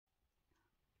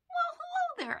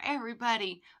there,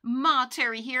 everybody. Ma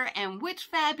Terry here, and which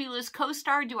fabulous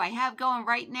co-star do I have going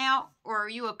right now? Or are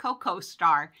you a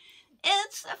co-star?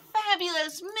 It's the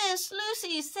fabulous Miss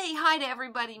Lucy. Say hi to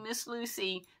everybody, Miss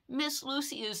Lucy. Miss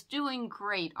Lucy is doing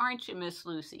great, aren't you, Miss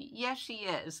Lucy? Yes, she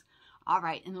is. All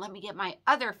right, and let me get my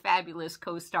other fabulous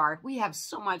co-star. We have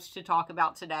so much to talk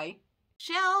about today.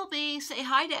 Shelby, say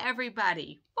hi to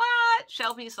everybody. What?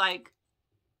 Shelby's like,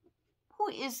 who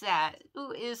is that?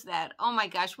 Who is that? Oh my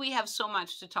gosh, we have so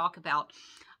much to talk about.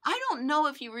 I don't know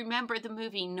if you remember the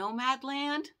movie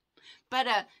Nomadland, but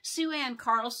Sue Ann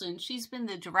Carlson, she's been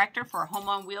the director for Home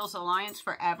on Wheels Alliance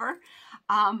forever.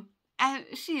 And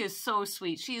she is so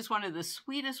sweet. She is one of the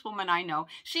sweetest women I know.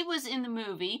 She was in the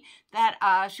movie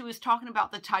that she was talking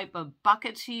about the type of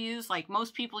bucket she used. Like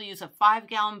most people use a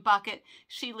 5-gallon bucket.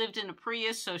 She lived in a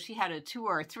Prius, so she had a 2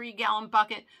 or 3-gallon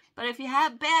bucket. But if you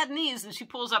have bad knees and she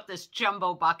pulls up this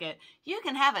jumbo bucket, you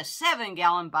can have a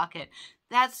 7-gallon bucket.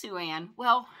 That's Sue Ann.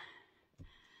 Well,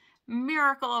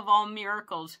 miracle of all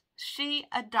miracles. She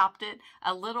adopted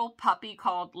a little puppy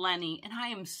called Lenny, and I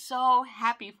am so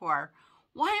happy for her.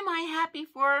 Why am I happy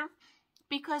for her?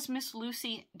 Because Miss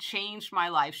Lucy changed my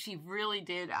life. She really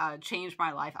did change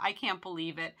my life. I can't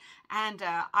believe it. And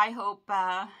I hope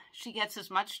she gets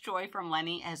as much joy from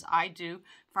Lenny as I do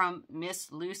from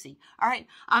Miss Lucy. All right,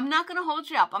 I'm not going to hold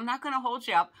you up. I'm not going to hold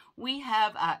you up. We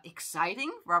have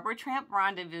exciting Rubber Tramp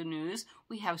Rendezvous news.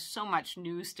 We have so much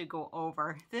news to go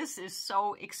over. This is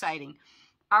so exciting.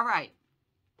 All right.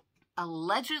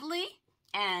 Allegedly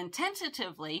and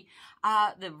tentatively,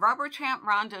 the Rubber Tramp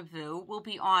Rendezvous will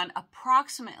be on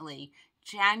approximately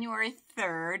January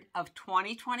 3rd of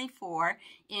 2024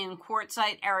 in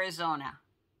Quartzsite, Arizona.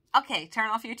 Okay, turn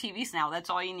off your TVs now. That's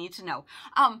all you need to know.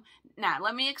 Now,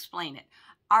 let me explain it.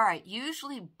 All right,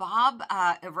 usually Bob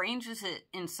arranges it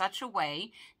in such a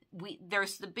way.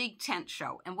 There's the big tent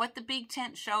show, and what the big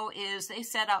tent show is, they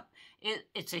set up,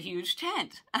 it's a huge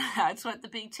tent. That's what the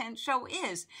big tent show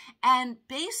is. And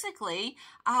basically,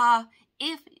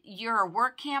 if you're a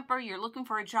work camper, you're looking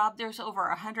for a job, there's over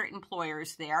 100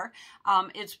 employers there.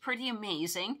 It's pretty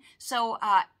amazing. So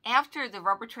after the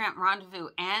Rubber Tramp Rendezvous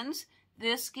ends,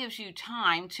 this gives you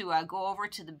time to go over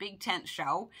to the big tent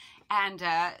show and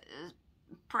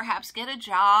perhaps get a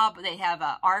job. They have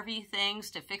RV things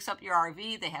to fix up your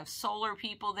RV. They have solar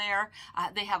people there.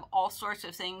 They have all sorts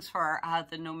of things for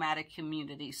the nomadic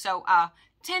community. So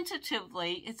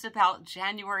tentatively, it's about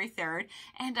January 3rd,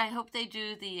 and I hope they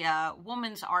do the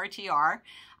woman's RTR.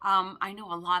 I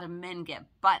know a lot of men get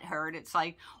butthurt. It's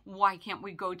like, why can't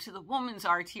we go to the woman's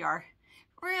RTR?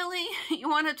 Really? You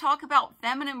want to talk about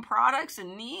feminine products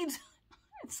and needs?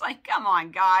 It's like, come on,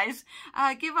 guys.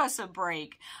 Give us a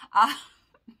break.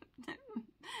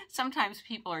 Sometimes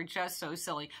people are just so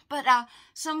silly. But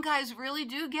some guys really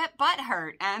do get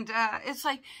butthurt. And it's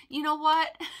like, you know what?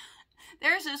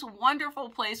 There's this wonderful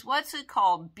place. What's it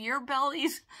called? Beer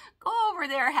Bellies? Go over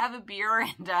there, have a beer,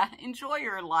 and enjoy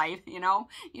your life, you know?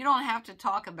 You don't have to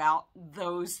talk about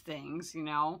those things, you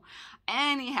know?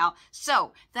 Anyhow,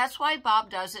 so that's why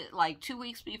Bob does it like 2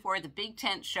 weeks before the big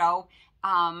tent show.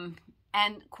 And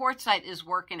Quartzsite is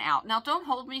working out. Now, don't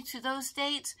hold me to those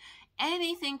dates.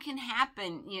 Anything can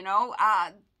happen, you know.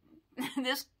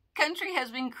 This country has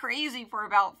been crazy for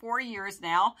about 4 years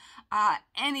now.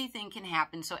 Anything can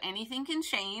happen, so anything can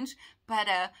change. But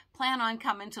plan on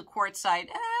coming to Quartzsite.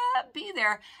 Be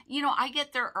there. You know, I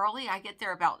get there early. I get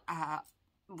there about,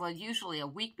 well, usually a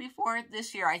week before.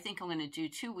 This year, I think I'm going to do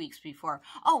 2 weeks before.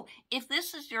 Oh, if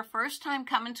this is your first time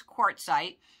coming to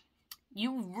Quartzsite,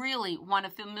 you really want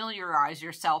to familiarize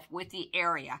yourself with the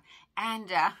area. And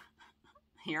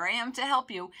here I am to help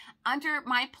you. Under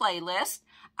my playlist,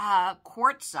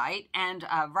 Quartzsite and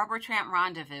Rubber Tramp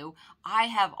Rendezvous, I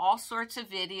have all sorts of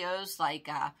videos like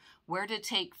where to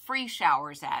take free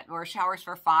showers at, or showers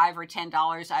for $5 or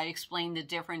 $10. I explain the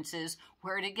differences,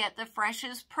 where to get the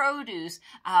freshest produce,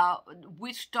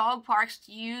 which dog parks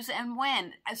to use and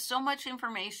when. So much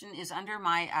information is under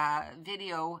my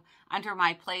video, under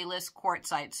my playlist,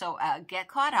 Quartzsite. So get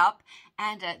caught up.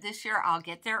 And this year I'll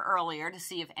get there earlier to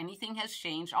see if anything has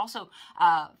changed. Also,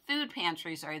 food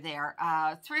pantries are there.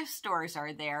 Thrift stores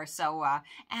are there. So,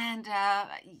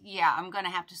 yeah, I'm going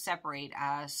to have to separate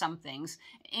some things.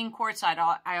 In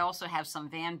Quartzsite, I also have some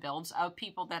van builds of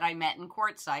people that I met in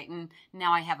Quartzsite. And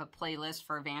now I have a playlist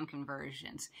for van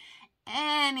conversions.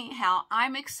 Anyhow,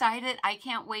 I'm excited. I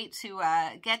can't wait to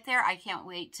get there. I can't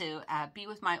wait to be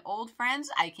with my old friends.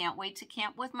 I can't wait to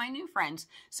camp with my new friends.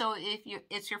 So if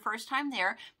it's your first time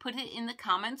there, put it in the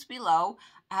comments below.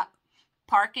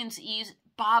 Parking's easy.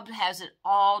 Bob has it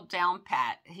all down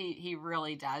pat. He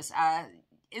really does.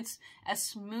 It's as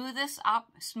smoothest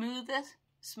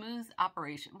smooth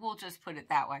operation. We'll just put it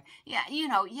that way. Yeah,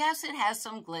 yes, it has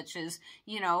some glitches,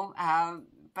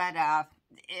 but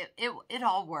it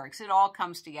all works. It all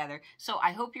comes together. So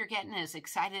I hope you're getting as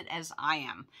excited as I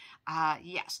am.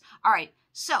 Yes. All right.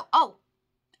 So,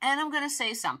 and I'm going to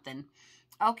say something.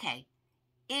 Okay.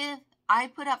 If I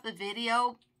put up a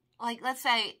video, like let's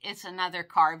say it's another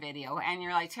car video and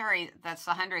you're like, Terry, that's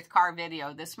the 100th car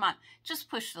video this month, just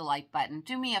push the like button.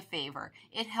 Do me a favor.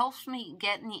 It helps me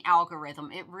get in the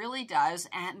algorithm. It really does.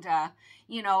 And,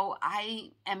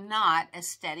 I am not a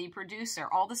steady producer.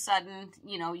 All of a sudden,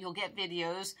 you'll get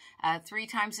videos 3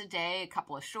 times a day, a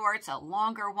couple of shorts, a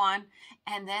longer one.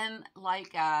 And then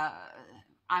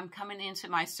I'm coming into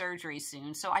my surgery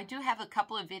soon. So I do have a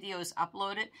couple of videos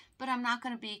uploaded, but I'm not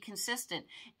going to be consistent.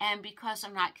 And because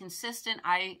I'm not consistent,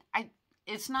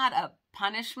 it's not a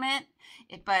punishment,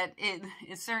 but it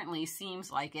certainly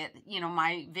seems like it.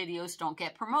 My videos don't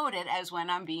get promoted as when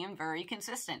I'm being very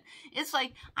consistent. It's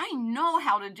like, I know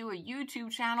how to do a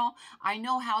YouTube channel. I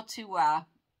know how to,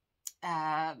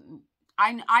 I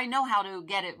know how to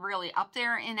get it really up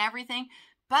there and everything.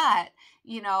 But,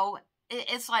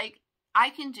 it's like, I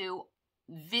can do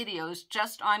videos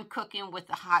just on cooking with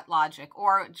the Hot Logic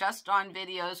or just on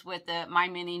videos with my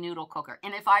mini noodle cooker.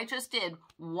 And if I just did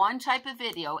one type of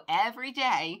video every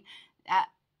day,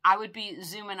 I would be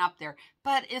zooming up there.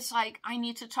 But it's like, I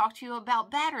need to talk to you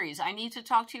about batteries. I need to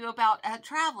talk to you about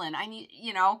traveling. I need,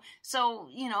 so,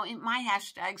 my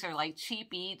hashtags are like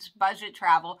cheap eats, budget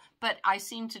travel, but I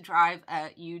seem to drive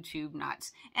YouTube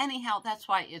nuts. Anyhow, that's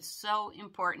why it's so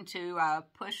important to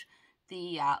push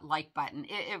the like button.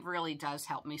 It really does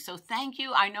help me. So thank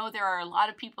you. I know there are a lot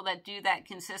of people that do that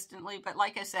consistently, but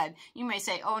like I said, you may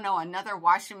say, oh no, another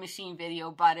washing machine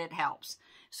video, but it helps.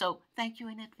 So thank you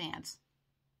in advance.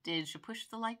 Did you push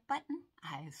the like button?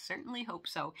 I certainly hope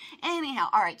so. Anyhow,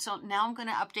 all right, so now I'm going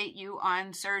to update you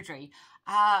on surgery.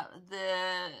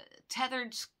 The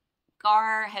tethered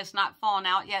scar has not fallen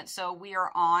out yet, so we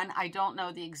are on. I don't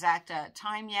know the exact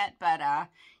time yet, but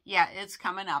yeah, it's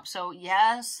coming up. So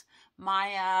yes,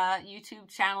 my YouTube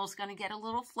channel is going to get a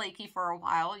little flaky for a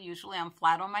while. Usually I'm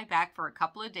flat on my back for a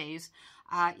couple of days.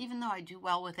 Even though I do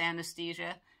well with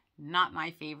anesthesia, not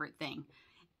my favorite thing.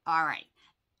 All right.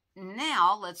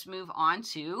 Now let's move on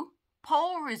to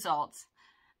poll results.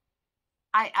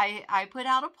 I put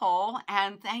out a poll,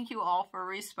 and thank you all for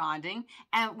responding.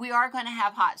 And we are going to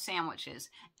have hot sandwiches.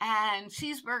 And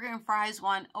cheeseburger and fries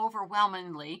won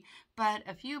overwhelmingly. But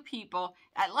a few people,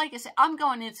 like I said, I'm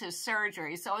going into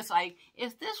surgery. So it's like,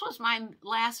 if this was my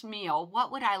last meal,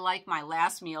 what would I like my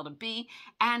last meal to be?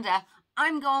 And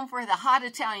I'm going for the hot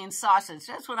Italian sausage.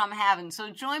 That's what I'm having.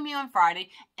 So join me on Friday.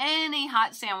 Any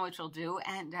hot sandwich will do.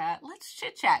 And let's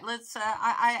chit-chat.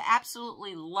 I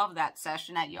absolutely love that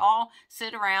session that you all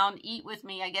sit around, eat with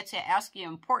me. I get to ask you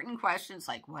important questions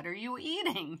like, what are you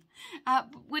eating?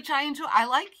 Which I enjoy. I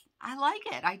like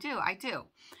it. I do.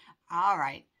 All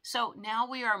right. So now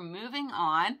we are moving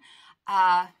on.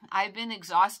 I've been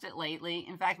exhausted lately.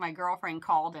 In fact, my girlfriend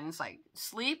called and it's like,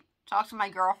 sleep? Talk to my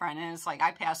girlfriend, and it's like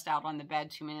I passed out on the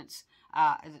bed 2 minutes.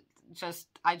 I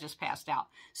just passed out.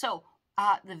 So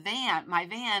my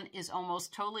van is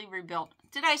almost totally rebuilt.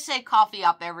 Did I say coffee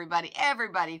up, everybody?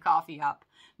 Everybody coffee up.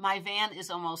 My van is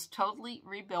almost totally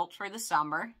rebuilt for the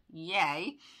summer.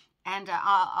 Yay. And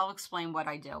I'll explain what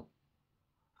I do.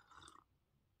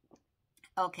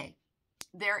 Okay.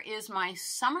 There is my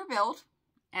summer build,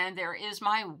 and there is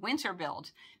my winter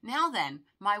build. Now then,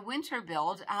 my winter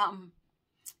build,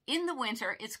 in the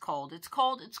winter, it's cold. It's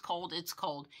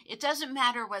cold. It doesn't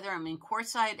matter whether I'm in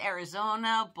Quartzsite,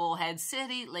 Arizona, Bullhead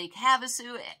City, Lake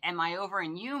Havasu, am I over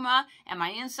in Yuma, am I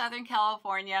in Southern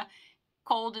California?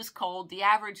 Cold is cold. The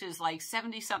average is like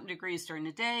 70-something degrees during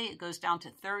the day. It goes down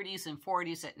to 30s and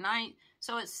 40s at night.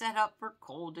 So it's set up for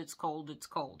cold. It's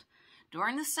cold.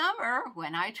 During the summer,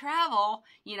 when I travel,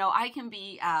 I can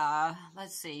be,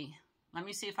 let's see. Let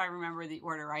me see if I remember the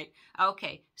order right.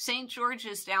 Okay, St. George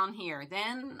is down here.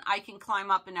 Then I can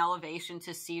climb up an elevation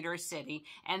to Cedar City.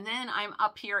 And then I'm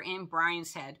up here in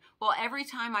Bryan's Head. Well, every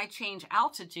time I change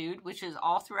altitude, which is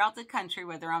all throughout the country,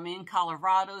 whether I'm in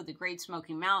Colorado, the Great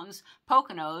Smoky Mountains,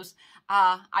 Poconos,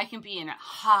 I can be in a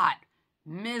hot,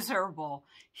 miserable,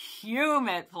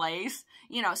 humid place.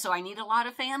 So I need a lot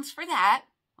of fans for that.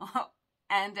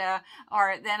 And,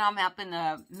 or then I'm up in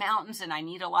the mountains and I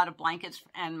need a lot of blankets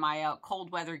and my cold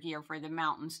weather gear for the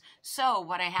mountains. So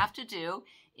what I have to do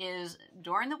is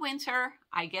during the winter,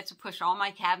 I get to push all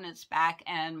my cabinets back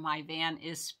and my van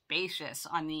is spacious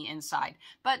on the inside.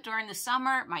 But during the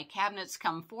summer, my cabinets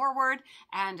come forward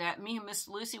and me and Miss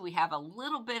Lucy, we have a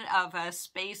little bit of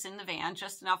space in the van,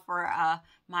 just enough for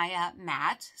my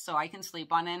mat so I can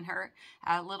sleep on in her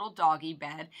little doggy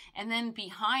bed. And then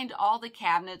behind all the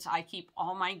cabinets, I keep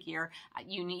all my gear.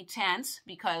 You need tents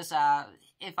because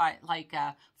if I, like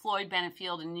Floyd Bennett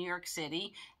Field in New York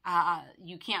City,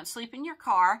 you can't sleep in your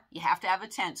car. You have to have a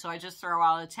tent. So I just throw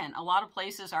out a tent. A lot of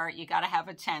places are, you got to have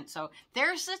a tent. So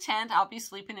there's the tent. I'll be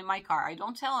sleeping in my car. I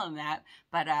don't tell them that,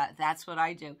 but that's what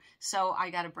I do. So I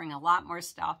got to bring a lot more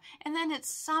stuff. And then it's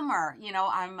summer. You know,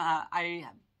 I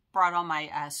brought all my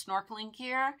snorkeling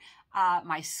gear,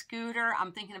 my scooter.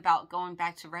 I'm thinking about going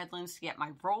back to Redlands to get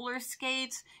my roller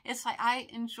skates. It's like, I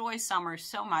enjoy summer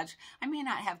so much. I may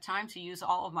not have time to use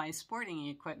all of my sporting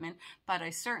equipment, but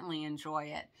I certainly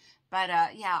enjoy it. But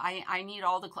yeah, I need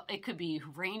all the, it could be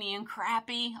rainy and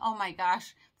crappy. Oh my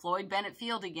gosh, Floyd Bennett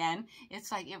Field again.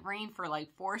 It's like it rained for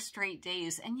like 4 straight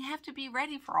days, and you have to be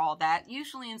ready for all that.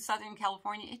 Usually in Southern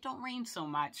California, it don't rain so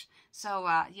much. So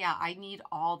yeah, I need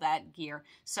all that gear.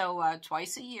 So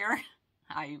twice a year,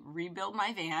 I rebuild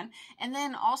my van. And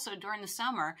then also during the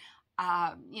summer,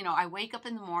 you know, I wake up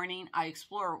in the morning, I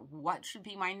explore what should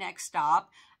be my next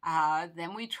stop.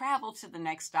 Then we travel to the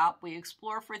next stop. We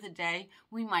explore for the day.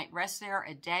 We might rest there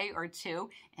a day or two,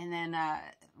 and then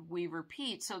we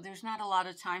repeat. So there's not a lot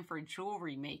of time for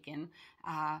jewelry making,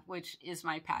 which is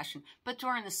my passion. But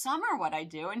during the summer, what I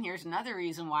do, and here's another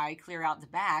reason why I clear out the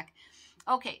back.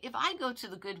 Okay, if I go to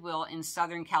the Goodwill in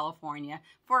Southern California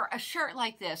for a shirt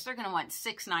like this, they're going to want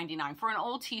 $6.99 for an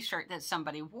old t-shirt that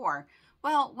somebody wore.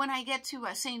 Well, when I get to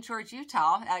St. George,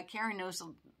 Utah, Karen knows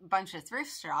a bunch of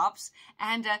thrift shops,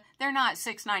 and they're not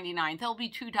 $6.99. They'll be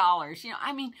 $2. You know,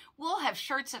 I mean, we'll have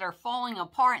shirts that are falling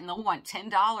apart, and they'll want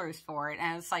 $10 for it.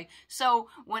 And it's like, so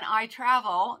when I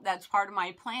travel, that's part of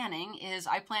my planning, is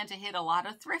I plan to hit a lot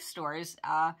of thrift stores.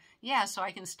 Yeah, so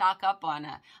I can stock up on,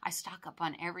 I stock up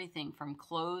on everything from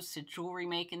clothes to jewelry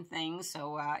making things.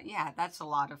 So yeah, that's a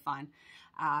lot of fun.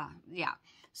 Yeah.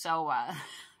 So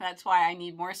that's why I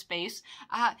need more space.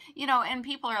 You know, and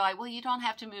people are like, well, you don't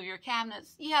have to move your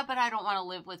cabinets. Yeah, but I don't want to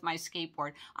live with my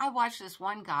skateboard. I watched this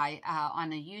one guy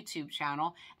on a YouTube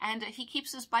channel, and he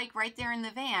keeps his bike right there in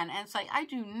the van. And it's like, I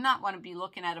do not want to be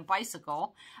looking at a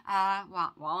bicycle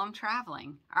while I'm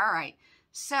traveling. All right.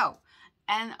 So,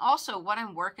 and also what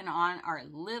I'm working on are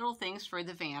little things for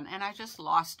the van, and I just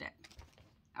lost it.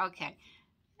 Okay.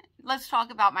 Let's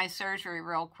talk about my surgery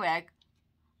real quick.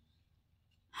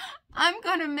 I'm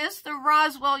going to miss the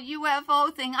Roswell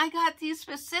UFO thing. I got these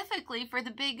specifically for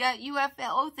the big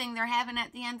UFO thing they're having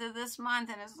at the end of this month.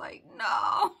 And it's like,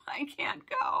 no, I can't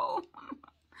go.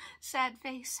 Sad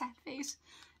face, sad face.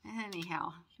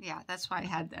 Anyhow, yeah, that's why I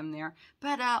had them there.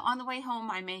 But on the way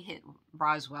home, I may hit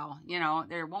Roswell. You know,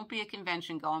 there won't be a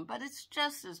convention going, but it's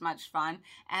just as much fun.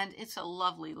 And it's a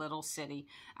lovely little city.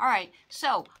 All right,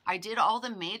 so I did all the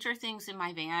major things in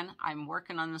my van. I'm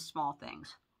working on the small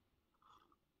things.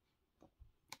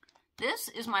 This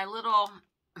is my little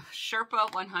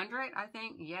Sherpa 100, I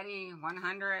think. Yeti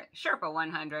 100. Sherpa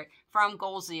 100 from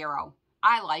Goal Zero.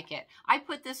 I like it. I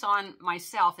put this on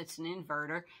myself. It's an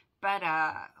inverter. But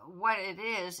what it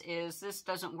is this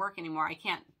doesn't work anymore. I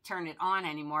can't turn it on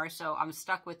anymore. So I'm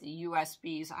stuck with the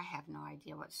USBs. I have no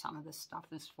idea what some of this stuff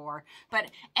is for.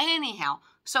 But anyhow,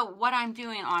 so what I'm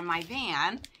doing on my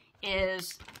van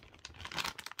is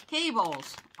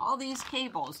cables. All these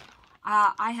cables.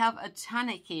 I have a ton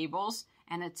of cables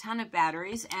and a ton of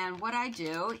batteries, and what I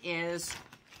do is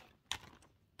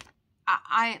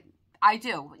I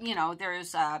do, you know,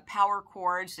 there's power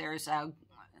cords, there's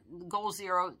Goal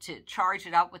Zero to charge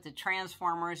it up with the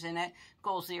transformers in it.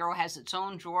 Goal Zero has its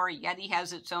own drawer, Yeti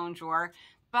has its own drawer,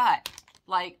 but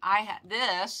like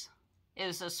this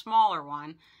is a smaller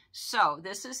one. So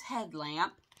this is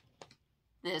headlamp,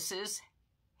 this is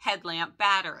headlamp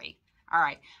battery. All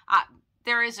right.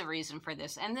 There is a reason for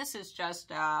this, and this is just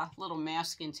a little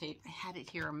masking tape. I had it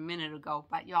here a minute ago,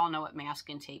 but y'all know what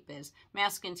masking tape is.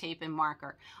 Masking tape and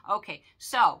marker. Okay,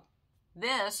 so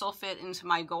this will fit into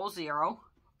my Goal Zero.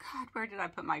 God, where did I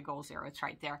put my Goal Zero? It's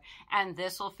right there. And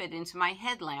this will fit into my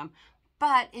headlamp,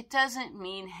 but it doesn't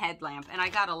mean headlamp. And I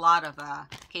got a lot of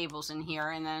cables in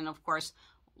here, and then, of course,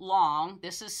 long.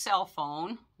 This is cell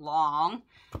phone, long.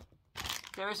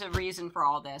 There's a reason for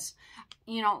all this.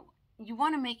 You know, you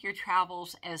want to make your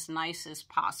travels as nice as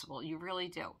possible. You really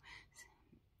do.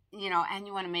 You know, and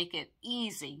you want to make it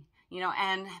easy, you know,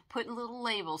 and putting little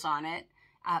labels on it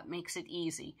makes it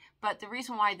easy. But the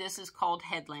reason why this is called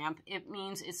headlamp, it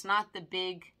means it's not the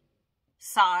big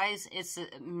size, it's a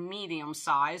medium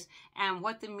size. And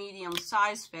what the medium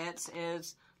size fits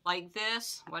is like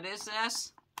this. What is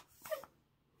this?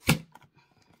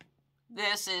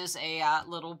 this is a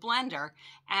little blender,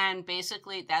 and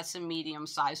basically that's a medium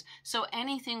size. So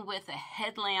anything with a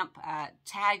headlamp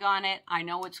tag on it, I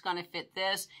know it's going to fit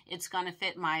this. It's going to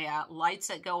fit my lights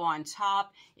that go on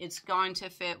top. It's going to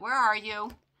fit, where are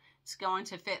you? It's going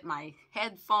to fit my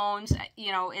headphones.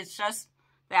 You know, it's just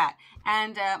that.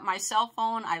 And my cell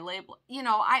phone, I label, you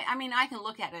know, I mean, I can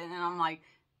look at it and I'm like,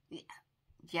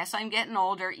 yes, I'm getting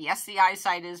older. Yes, the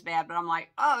eyesight is bad, but I'm like,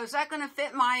 oh, is that going to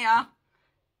fit my,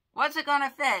 what's it going to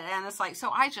fit? And it's like, so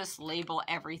I just label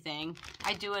everything.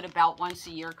 I do it about once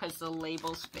a year because the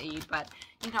labels fade. But,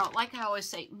 you know, like I always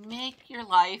say, make your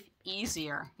life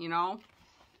easier, you know.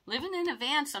 Living in a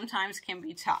van sometimes can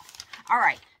be tough. All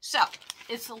right, so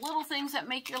it's the little things that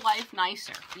make your life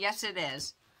nicer. Yes, it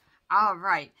is. All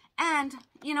right, and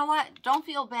you know what? Don't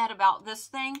feel bad about this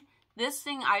thing. This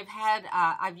thing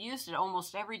I've used it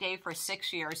almost every day for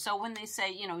 6 years. So when they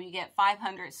say, you know, you get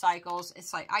 500 cycles,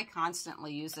 it's like I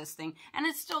constantly use this thing. And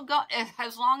it's still got,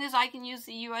 as long as I can use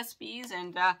the USBs,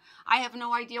 and I have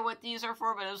no idea what these are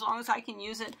for, but as long as I can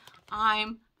use it,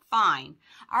 I'm fine.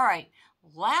 All right,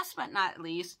 last but not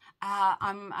least,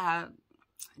 I'm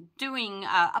doing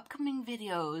upcoming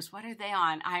videos. What are they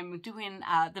on? I'm doing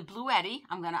the Blue Eddy.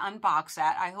 I'm going to unbox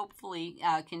that. I hopefully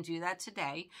can do that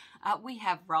today. We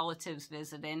have relatives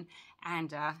visiting,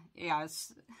 and yeah,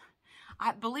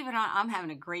 believe it or not, I'm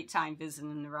having a great time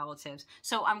visiting the relatives.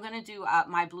 So I'm going to do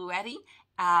my Blue Eddy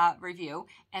review,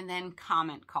 and then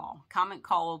comment call. Comment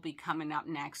call will be coming up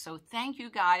next. So thank you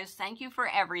guys. Thank you for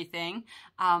everything.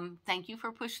 Thank you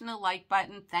for pushing the like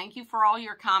button. Thank you for all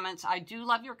your comments. I do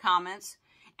love your comments.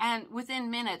 And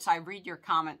within minutes, I read your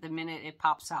comment the minute it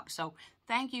pops up. So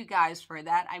thank you guys for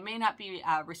that. I may not be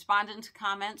responding to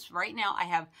comments. Right now, I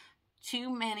have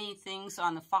too many things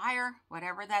on the fire,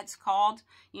 whatever that's called.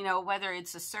 You know, whether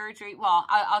it's a surgery. Well,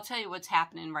 I'll tell you what's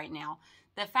happening right now.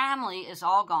 The family is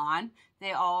all gone.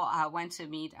 They all went to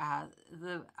meet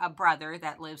a brother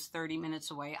that lives 30 minutes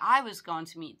away. I was going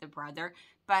to meet the brother,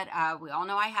 but we all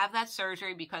know I have that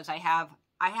surgery because I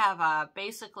have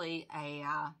basically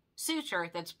a suture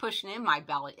that's pushing in my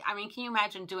belly. I mean, can you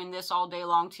imagine doing this all day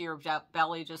long to your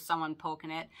belly, just someone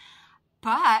poking it?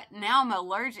 But now I'm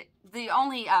allergic. The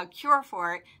only cure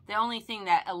for it, the only thing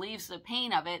that relieves the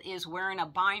pain of it is wearing a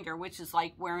binder, which is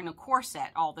like wearing a corset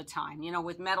all the time, you know,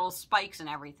 with metal spikes and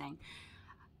everything.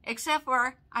 Except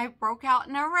for I broke out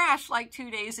in a rash like 2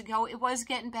 days ago. It was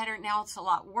getting better. Now it's a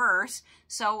lot worse.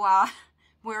 So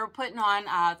we're putting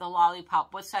on the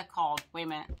lollipop. What's that called? Wait a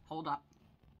minute. Hold up.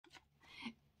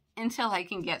 Until I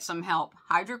can get some help.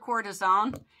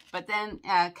 Hydrocortisone, but then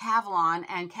Cavalon,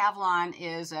 and Cavalon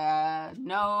is a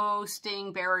no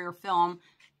sting barrier film.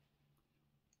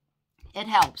 It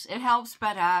helps,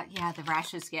 but yeah, the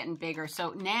rash is getting bigger.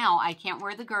 So now I can't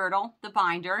wear the girdle, the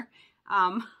binder.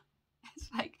 It's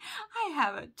like I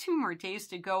have 2 more days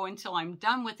to go until I'm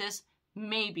done with this.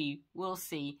 Maybe, we'll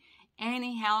see.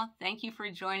 Anyhow, thank you for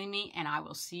joining me, and I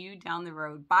will see you down the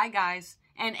road. Bye, guys.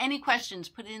 And any questions,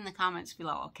 put it in the comments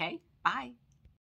below, okay? Bye.